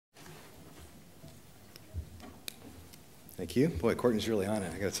Thank you. Boy, Courtney's really on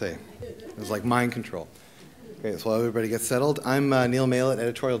it, I gotta say. It was like mind control. Okay, so while everybody gets settled, I'm Neil Maillet,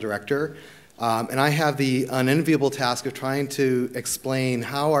 Editorial Director, and I have the unenviable task of trying to explain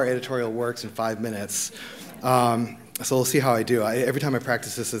how our editorial works in 5 minutes. So we'll see how I do. Every time I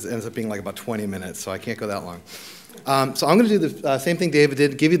practice this, it ends up being like about 20 minutes, so I can't go that long. So I'm going to do the same thing David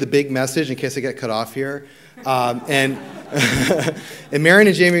did, give you the big message in case I get cut off here. And Marion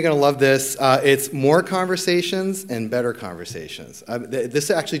and Jamie are going to love this. It's more conversations and better conversations.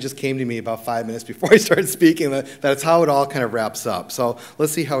 This actually just came to me about 5 minutes before I started speaking. That's how it all kind of wraps up. So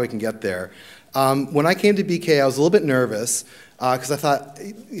let's see how we can get there. When I came to BK, I was a little bit nervous because I thought,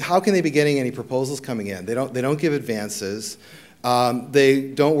 how can they be getting any proposals coming in? They don't give advances.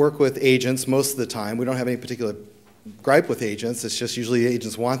 They don't work with agents most of the time. We don't have any particular gripe with agents. It's just usually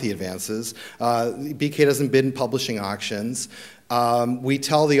agents want the advances. BK doesn't bid in publishing auctions. We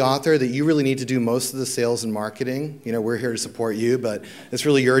tell the author that you really need to do most of the sales and marketing. You know, we're here to support you, but it's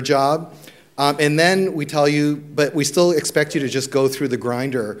really your job. And then we tell you, but we still expect you to just go through the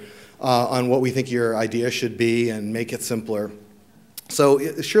grinder on what we think your idea should be and make it simpler.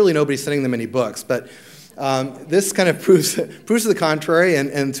 So surely nobody's sending them any books, but this kind of proves to the contrary,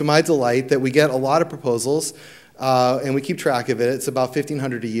 and to my delight, that we get a lot of proposals. And we keep track of it. It's about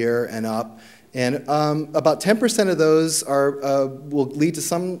 1,500 a year and up. And about 10% of those will lead to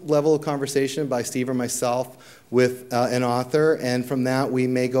some level of conversation by Steve or myself with an author. And from that, we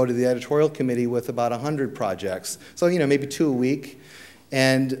may go to the editorial committee with about 100 projects. So, you know, maybe 2 a week.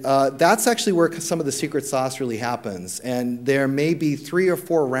 And that's actually where some of the secret sauce really happens. And there may be 3 or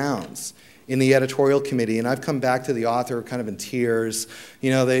 4 rounds in the editorial committee, and I've come back to the author kind of in tears.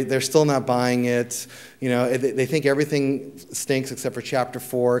 You know, they're still not buying it. You know, they think everything stinks except for chapter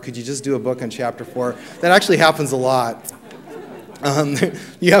 4. Could you just do a book on chapter 4? That actually happens a lot.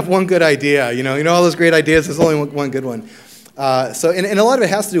 You have one good idea, you know all those great ideas, there's only one good one. And a lot of it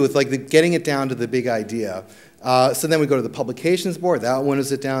has to do with like getting it down to the big idea. So then we go to the publications board, that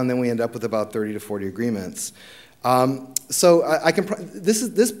winnows it down, and then we end up with about 30 to 40 agreements. So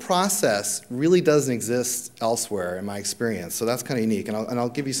this process really doesn't exist elsewhere in my experience, so that's kind of unique, and I'll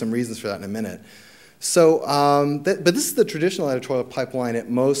give you some reasons for that in a minute. So, but this is the traditional editorial pipeline at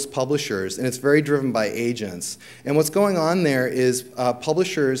most publishers, and it's very driven by agents. And what's going on there is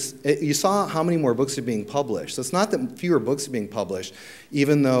publishers, you saw how many more books are being published. So it's not that fewer books are being published,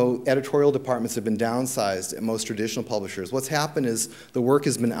 even though editorial departments have been downsized at most traditional publishers. What's happened is the work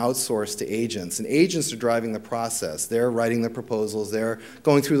has been outsourced to agents, and agents are driving the process. They're writing the proposals, they're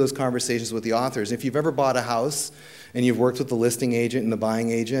going through those conversations with the authors. If you've ever bought a house, and you've worked with the listing agent and the buying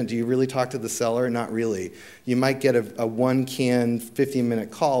agent, do you really talk to the seller? Not really. You might get a one-can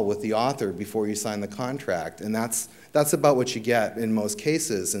 15-minute call with the author before you sign the contract, and that's about what you get in most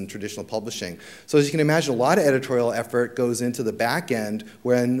cases in traditional publishing. So as you can imagine, a lot of editorial effort goes into the back end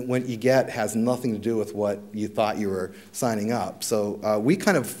when what you get has nothing to do with what you thought you were signing up. So we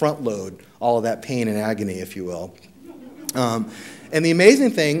kind of front load all of that pain and agony, if you will. And the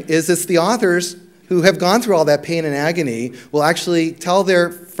amazing thing is it's the authors who have gone through all that pain and agony will actually tell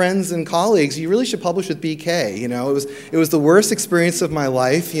their friends and colleagues, you really should publish with BK. You know, it was the worst experience of my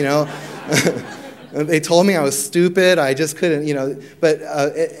life, you know. They told me I was stupid, I just couldn't, you know, but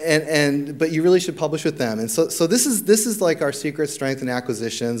you really should publish with them. And so this is like our secret strength in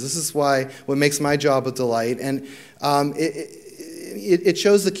acquisitions. This is what makes my job a delight. And it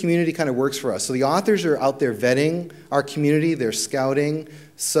shows the community kind of works for us. So the authors are out there vetting our community, they're scouting.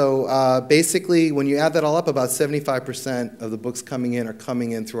 So basically, when you add that all up, about 75% of the books coming in are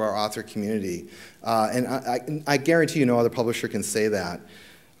coming in through our author community. And I guarantee you no other publisher can say that.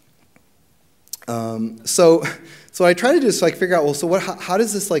 So I try to just like figure out, well, so how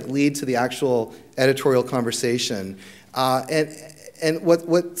does this like lead to the actual editorial conversation?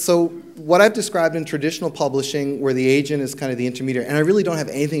 So what I've described in traditional publishing, where the agent is kind of the intermediary, and I really don't have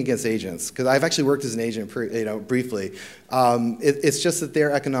anything against agents, because I've actually worked as an agent, briefly. It's just that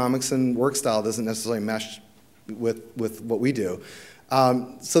their economics and work style doesn't necessarily mesh with what we do.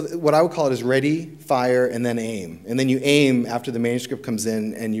 So what I would call it is ready, fire, and then aim. And then you aim after the manuscript comes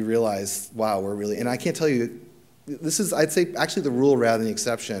in, and you realize, wow, we're really, and I can't tell you, this is, I'd say, actually the rule rather than the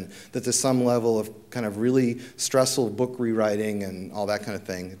exception, that there's some level of kind of really stressful book rewriting and all that kind of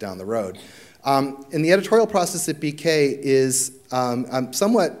thing down the road. And the editorial process at BK is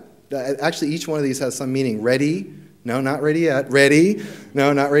somewhat, actually each one of these has some meaning. Ready, no, not ready yet. Ready,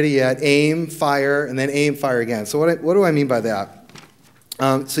 no, not ready yet. Aim, fire, and then aim, fire again. So what do I mean by that?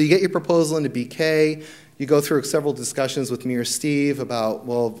 So you get your proposal into BK, You go through several discussions with me or Steve about,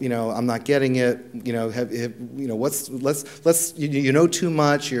 well, you know, I'm not getting it. You know, you know, you know too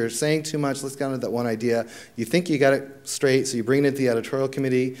much. You're saying too much. Let's get on to that one idea. You think you got it straight, so you bring it into the editorial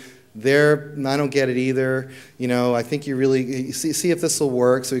committee. There, I don't get it either. You know, I think you see if this will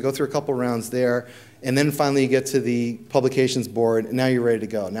work. So we go through a couple rounds there. And then finally you get to the publications board, and now you're ready to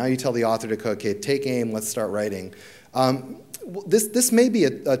go. Now you tell the author to, okay, take aim, let's start writing. This may be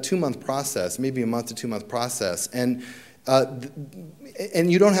a 2-month process, maybe a month to 2-month process, and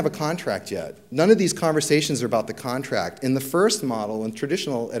you don't have a contract yet. None of these conversations are about the contract. In the first model, in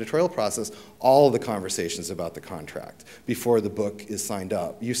traditional editorial process, all of the conversations are about the contract before the book is signed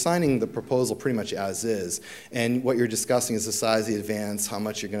up. You're signing the proposal pretty much as is, and what you're discussing is the size of the advance, how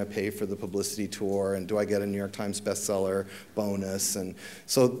much you're going to pay for the publicity tour, and do I get a New York Times bestseller bonus, and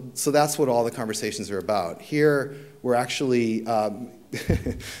so that's what all the conversations are about. Here, we're actually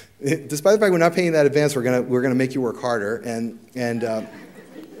despite the fact we're not paying that advance, we're gonna make you work harder,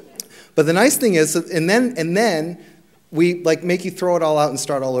 but the nice thing is, and then we like make you throw it all out and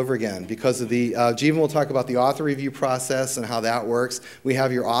start all over again because of the. Jeevan will talk about the author review process and how that works. We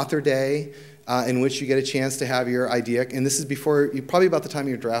have your author day, in which you get a chance to have your idea, and this is probably about the time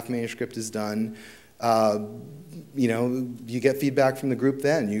your draft manuscript is done. You know, you get feedback from the group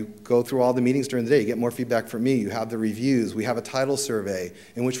then. You go through all the meetings during the day. You get more feedback from me. You have the reviews. We have a title survey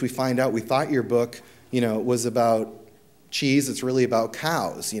in which we find out we thought your book, you know, was about cheese. It's really about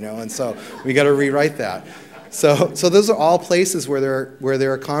cows, you know, and so we got to rewrite that. So those are all places where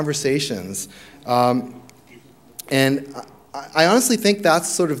there are conversations. And I honestly think that's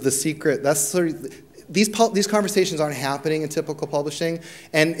sort of the secret. That's sort of these conversations aren't happening in typical publishing,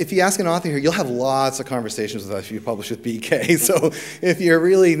 and if you ask an author here, you'll have lots of conversations with us if you publish with BK. So if you're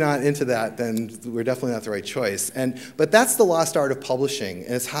really not into that, then we're definitely not the right choice. But that's the lost art of publishing,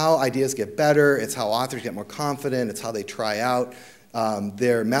 and it's how ideas get better, it's how authors get more confident, it's how they try out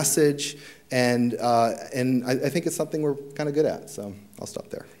their message, and I think it's something we're kind of good at. So I'll stop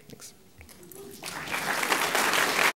there.